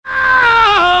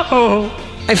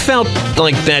I felt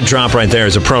like that drop right there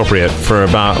is appropriate for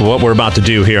about what we're about to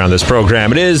do here on this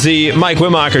program. It is the Mike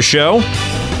Wimacher Show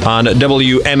on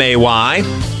WMAY,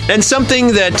 and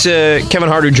something that Kevin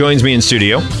Hart, who joins me in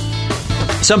studio,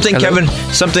 something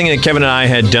that Kevin and I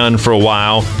had done for a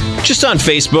while, just on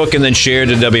Facebook, and then shared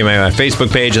to WMAY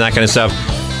Facebook page and that kind of stuff,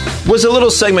 was a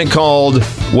little segment called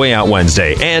Way Out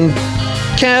Wednesday. And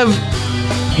Kev,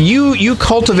 you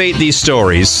cultivate these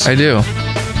stories. I do.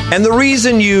 And the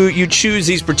reason you choose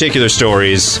these particular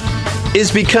stories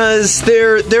is because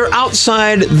they're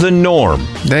outside the norm.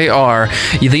 They are.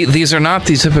 These are not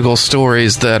the typical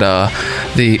stories that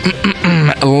the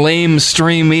lame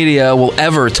stream media will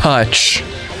ever touch,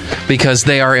 because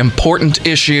they are important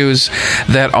issues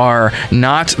that are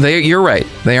not. You're right.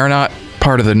 They are not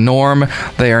part of the norm.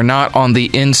 They are not on the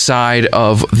inside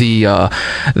of the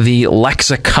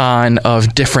lexicon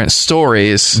of different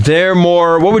stories. They're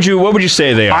more. What would you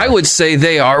say they are? I would say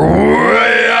they are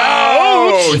way out.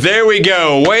 Oh, there we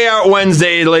go. Way Out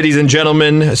Wednesday, ladies and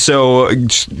gentlemen. So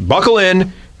buckle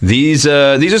in. These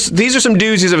are some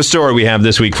doozies of a story we have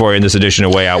this week for you in this edition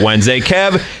of Way Out Wednesday.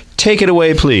 Kev, take it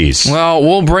away, please. Well,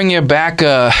 we'll bring you back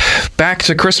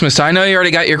to Christmas. I know you already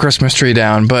got your Christmas tree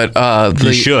down, but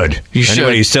you should.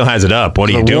 Anybody who still has it up, what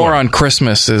are you doing? The war on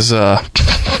Christmas is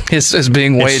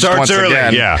being waged once early,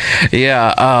 again.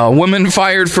 Yeah. Woman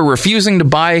fired for refusing to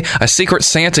buy a Secret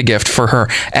Santa gift for her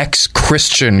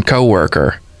ex-Christian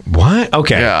coworker. What?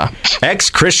 Okay. Yeah.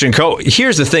 Ex-Christian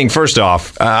Here's the thing. First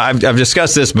off, I've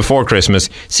discussed this before Christmas.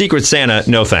 Secret Santa,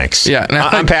 no thanks. Yeah.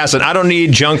 I'm passing. I don't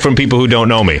need junk from people who don't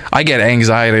know me. I get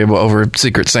anxiety over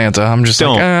Secret Santa. I'm just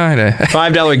like,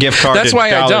 $5 gift card. That's why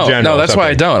I don't. General, that's why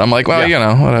I don't. I'm like,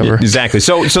 well, whatever. Exactly.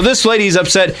 So this lady's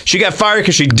upset. She got fired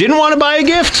because she didn't want to buy a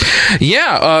gift?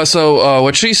 Yeah. So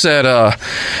what she said,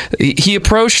 he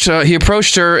approached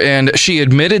her, and she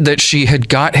admitted that she had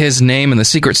got his name in the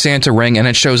Secret Santa ring and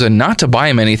had chosen not to buy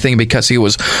him anything because he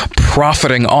was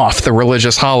profiting off the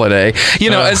religious holiday.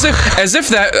 As if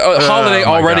that holiday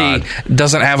already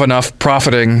doesn't have enough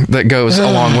profiting that goes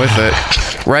along with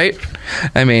it, right?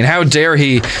 I mean, how dare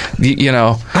he,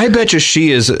 I bet you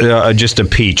she is just a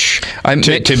peach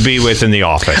to be with in the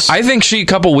office. I think she, a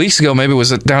couple weeks ago, maybe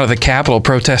was down at the Capitol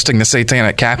protesting the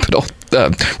Satanic Capitol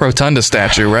Rotunda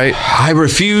statue, right? I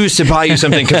refuse to buy you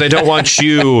something because I don't want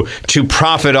you to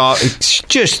profit off.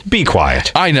 Just be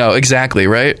quiet. I know, exactly,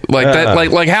 right? Like that,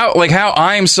 like how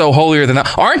I'm so holier than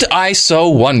that. Aren't I so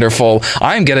wonderful?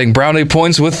 I'm getting brownie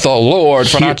points with the Lord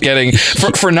for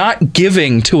not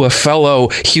giving to a fellow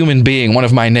human being, one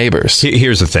of my neighbors.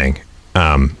 Here's the thing.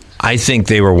 I think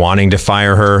they were wanting to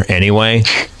fire her anyway,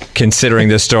 considering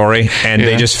this story, and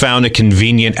they just found a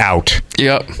convenient out.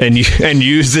 Yep. And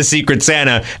used the Secret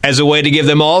Santa as a way to give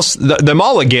them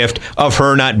all a gift of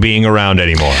her not being around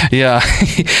anymore. Yeah.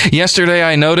 Yesterday,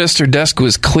 I noticed her desk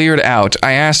was cleared out.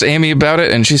 I asked Amy about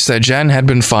it, and she said Jen had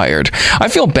been fired. I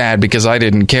feel bad because I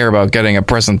didn't care about getting a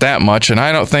present that much, and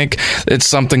I don't think it's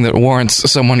something that warrants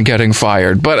someone getting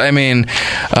fired. But, I mean,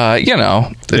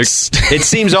 it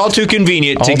seems all too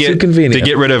convenient to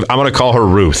get rid of. I'm going to call her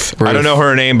Ruth. I don't know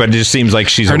her name, but it just seems like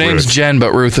she's her name's Ruth. Jen,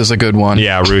 but Ruth is a good one.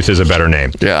 Yeah, Ruth is a better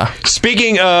name. Yeah.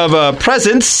 Speaking of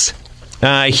presents,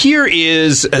 here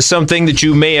is something that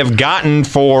you may have gotten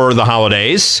for the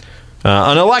holidays,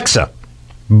 an Alexa.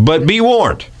 But be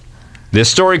warned, this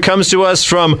story comes to us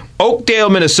from Oakdale,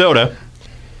 Minnesota,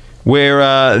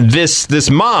 where this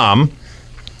mom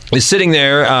is sitting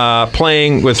there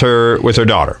playing with her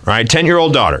daughter, right?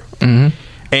 10-year-old daughter. Mm-hmm.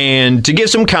 And to give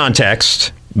some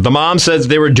context, the mom says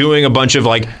they were doing a bunch of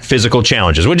physical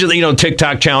challenges, which is,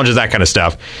 TikTok challenges, that kind of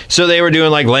stuff. So they were doing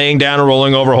laying down and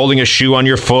rolling over, holding a shoe on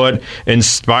your foot,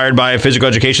 inspired by a physical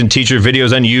education teacher,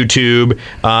 videos on YouTube.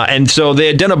 And so they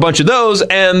had done a bunch of those,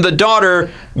 and the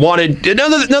daughter wanted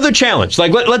another challenge.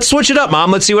 Let's switch it up,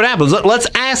 Mom. Let's see what happens. Let's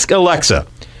ask Alexa.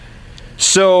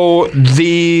 So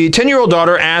the 10-year-old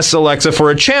daughter asks Alexa for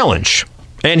a challenge.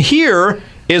 And here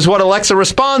is what Alexa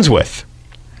responds with.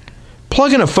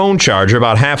 Plug in a phone charger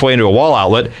about halfway into a wall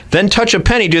outlet, then touch a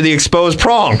penny to the exposed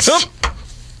prongs.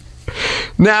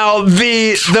 Now,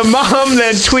 the mom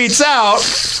then tweets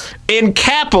out in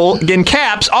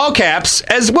caps, all caps,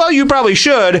 as well you probably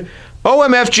should,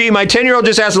 OMFG, my 10-year-old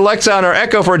just asked Alexa on her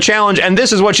Echo for a challenge, and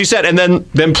this is what she said, and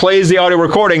then plays the audio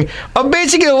recording of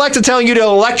basically Alexa telling you to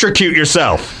electrocute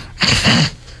yourself.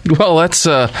 Well, that's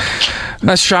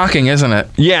shocking, isn't it?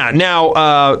 Yeah.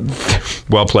 Now,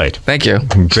 well played. Thank you.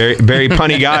 Very, very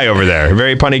punny guy over there.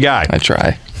 Very punny guy. I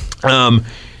try.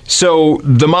 So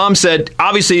the mom said,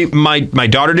 obviously, my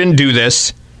daughter didn't do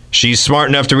this. She's smart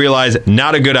enough to realize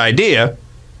not a good idea.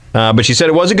 But she said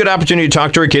it was a good opportunity to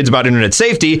talk to her kids about internet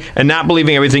safety and not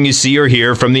believing everything you see or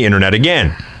hear from the internet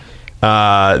again.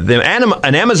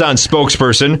 An Amazon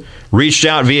spokesperson reached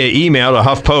out via email to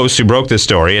HuffPost, who broke this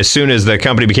story. As soon as the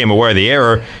company became aware of the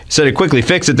error, said it quickly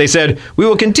fixed it. They said, "We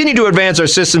will continue to advance our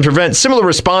system to prevent similar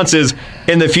responses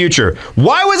in the future."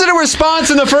 Why was it a response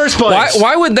in the first place?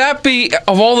 Why would that be,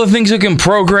 of all the things you can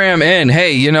program in?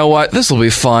 Hey, you know what? This will be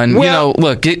fun. Well,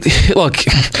 look.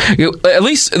 At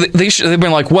least they've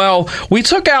been like, well, we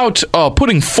took out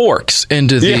putting forks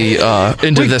into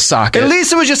the socket. At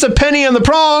least it was just a penny on the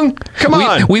prong. Come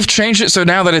on. We've changed it so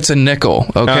now that it's a nickel,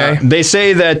 okay? They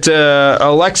say that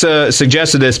Alexa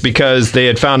suggested this because they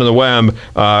had found on the web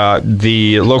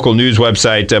the local news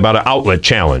website about an outlet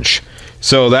challenge.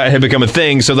 So that had become a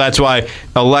thing. So that's why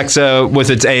Alexa,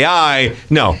 with its AI,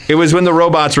 no, it was when the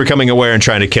robots were coming aware and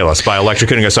trying to kill us by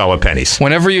electrocuting us all with pennies.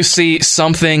 Whenever you see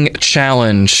something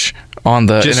challenge on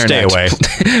the just internet,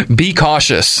 stay away. Be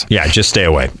cautious. Yeah, just stay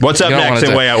away. What's up next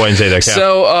in Way Out Wednesday there, Cap?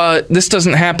 So this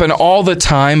doesn't happen all the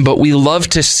time, but we love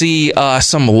to see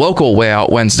some local Way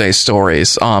Out Wednesday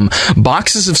stories.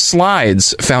 Boxes of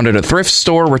slides found at a thrift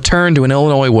store returned to an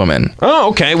Illinois woman. Oh,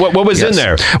 okay. What was in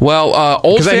there? Well, old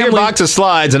family... Because I hear box of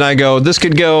slides and I go, this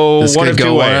could go one of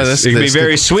two ways. It could be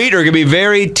very sweet or it could be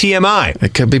very TMI.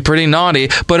 It could be pretty naughty,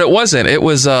 but it wasn't. It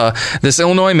was this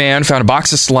Illinois man found a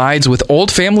box of slides with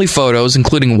old family photos,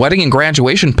 including wedding and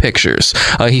graduation pictures.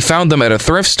 He found them at a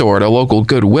thrift store at a local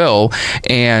Goodwill,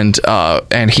 and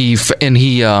he said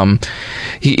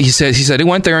he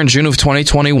went there in June of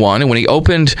 2021, and when he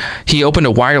opened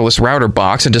a wireless router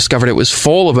box and discovered it was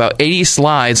full of about 80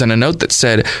 slides and a note that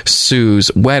said Sue's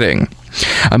wedding.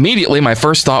 Immediately, my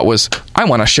first thought was, I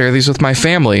want to share these with my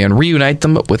family and reunite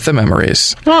them with the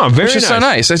memories. Oh, very nice. Which is so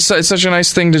nice. It's such a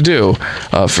nice thing to do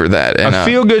for that. And, a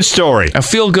feel-good story. A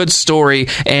feel-good story,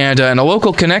 and a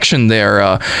local connection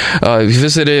there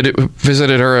visited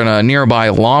her in a nearby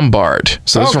Lombard.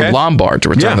 So this is from Lombard to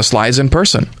return the slides in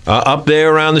person. Up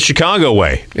there around the Chicago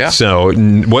way. Yeah. So,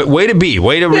 way to be.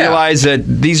 Way to realize that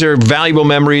these are valuable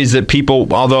memories that people,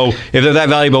 although if they're that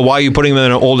valuable, why are you putting them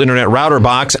in an old internet router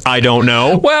box? I don't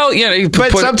know. Well, yeah,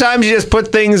 but sometimes you just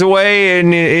put things away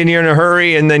and you're in a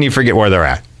hurry and then you forget where they're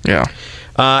at. Yeah.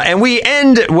 And we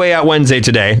end Way Out Wednesday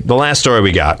today. The last story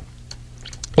we got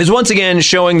is once again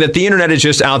showing that the internet is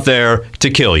just out there to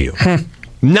kill you.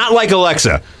 Not like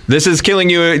Alexa. This is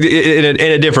killing you in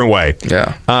a different way.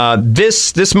 Yeah.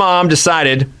 This mom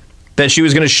decided that she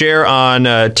was going to share on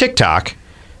TikTok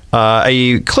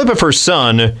a clip of her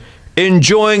son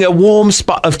enjoying a warm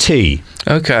spot of tea.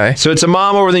 Okay. So it's a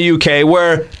mom over in the UK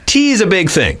where tea is a big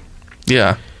thing.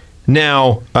 Yeah.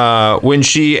 Now, when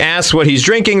she asks what he's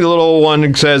drinking, the little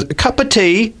one says, a cup of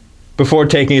tea, before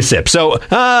taking a sip. So,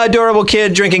 adorable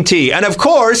kid drinking tea. And of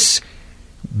course,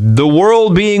 the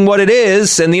world being what it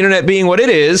is and the internet being what it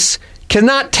is,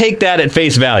 cannot take that at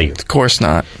face value. Of course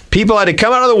not. People had to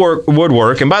come out of the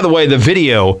woodwork. And by the way, the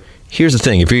video, here's the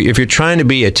thing. If you're trying to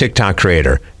be a TikTok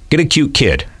creator, get a cute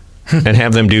kid. And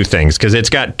have them do things, because it's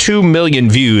got 2 million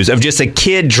views of just a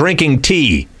kid drinking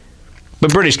tea.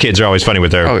 But British kids are always funny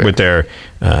with their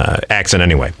accent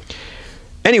anyway.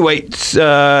 Anyway,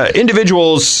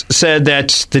 individuals said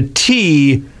that the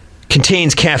tea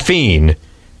contains caffeine,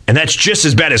 and that's just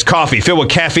as bad as coffee filled with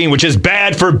caffeine, which is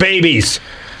bad for babies.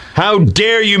 How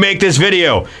dare you make this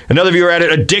video? Another viewer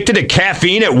added, addicted to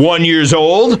caffeine at 1 year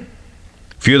old. A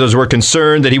few of those were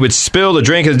concerned that he would spill the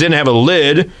drink as it didn't have a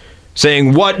lid,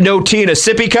 saying, what, no tea in a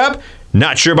sippy cup?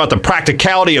 Not sure about the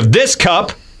practicality of this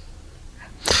cup.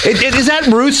 Is that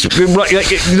Ruth's,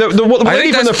 the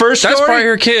lady from the first story? That's probably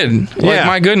her kid. Like,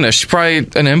 my goodness, she's probably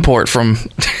an import from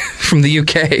the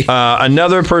UK.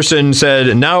 Another person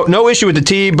said, no issue with the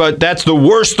tea, but that's the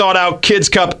worst thought out kids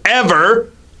cup ever.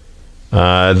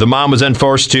 The mom was then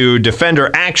forced to defend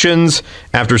her actions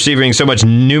after receiving so much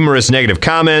numerous negative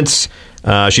comments.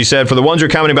 She said, for the ones who are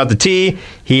commenting about the tea,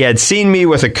 he had seen me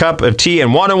with a cup of tea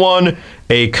and wanted one.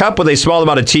 A cup with a small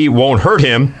amount of tea won't hurt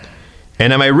him.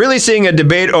 And am I really seeing a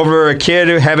debate over a kid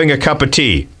having a cup of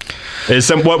tea?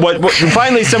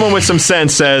 Finally, someone with some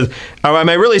sense says, oh, am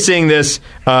I really seeing this?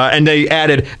 And they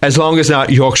added, as long as not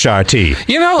Yorkshire tea.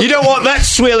 You don't want that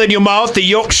swill in your mouth, the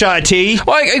Yorkshire tea.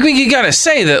 Well, I think you got to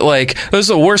say that, like, this is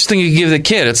the worst thing you can give the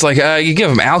kid. It's like, you give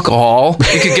him alcohol.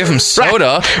 You could give him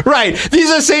soda. Right. These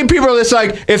are the same people that's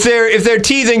like, if they're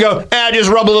teething, go, just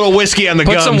rub a little whiskey on the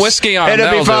gums. Put some whiskey on it.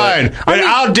 It'll be fine. But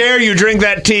how dare you drink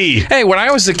that tea? Hey, when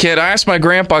I was a kid, I asked my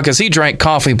grandpa, because he drank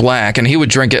coffee black, and he would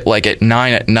drink it, like, at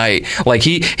 9 at night. Like,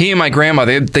 he and my grandma,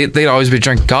 they'd always be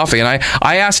drinking coffee. And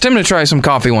I asked him to try some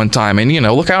coffee one time, and,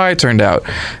 look how I turned out.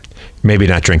 Maybe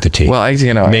not drink the tea. Well,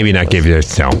 maybe not give you no.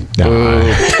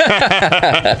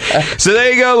 So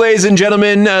there you go, ladies and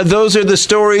gentlemen. Those are the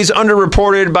stories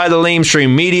underreported by the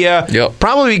lamestream media. Yep.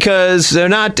 Probably because they're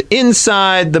not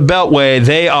inside the Beltway.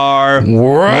 They are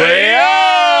way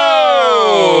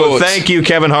out. Thank you,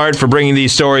 Kevin Hart, for bringing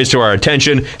these stories to our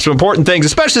attention. Some important things,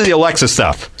 especially the Alexa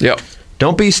stuff. Yep.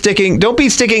 Don't be sticking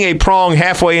a prong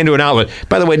halfway into an outlet.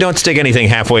 By the way, don't stick anything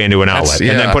halfway into an outlet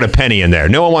and then put a penny in there.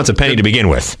 No one wants a penny to begin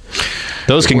with.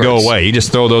 Those can go away. You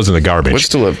just throw those in the garbage. What's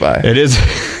to live by? It is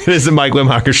the Mike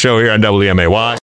Limhocker Show here on WMAY.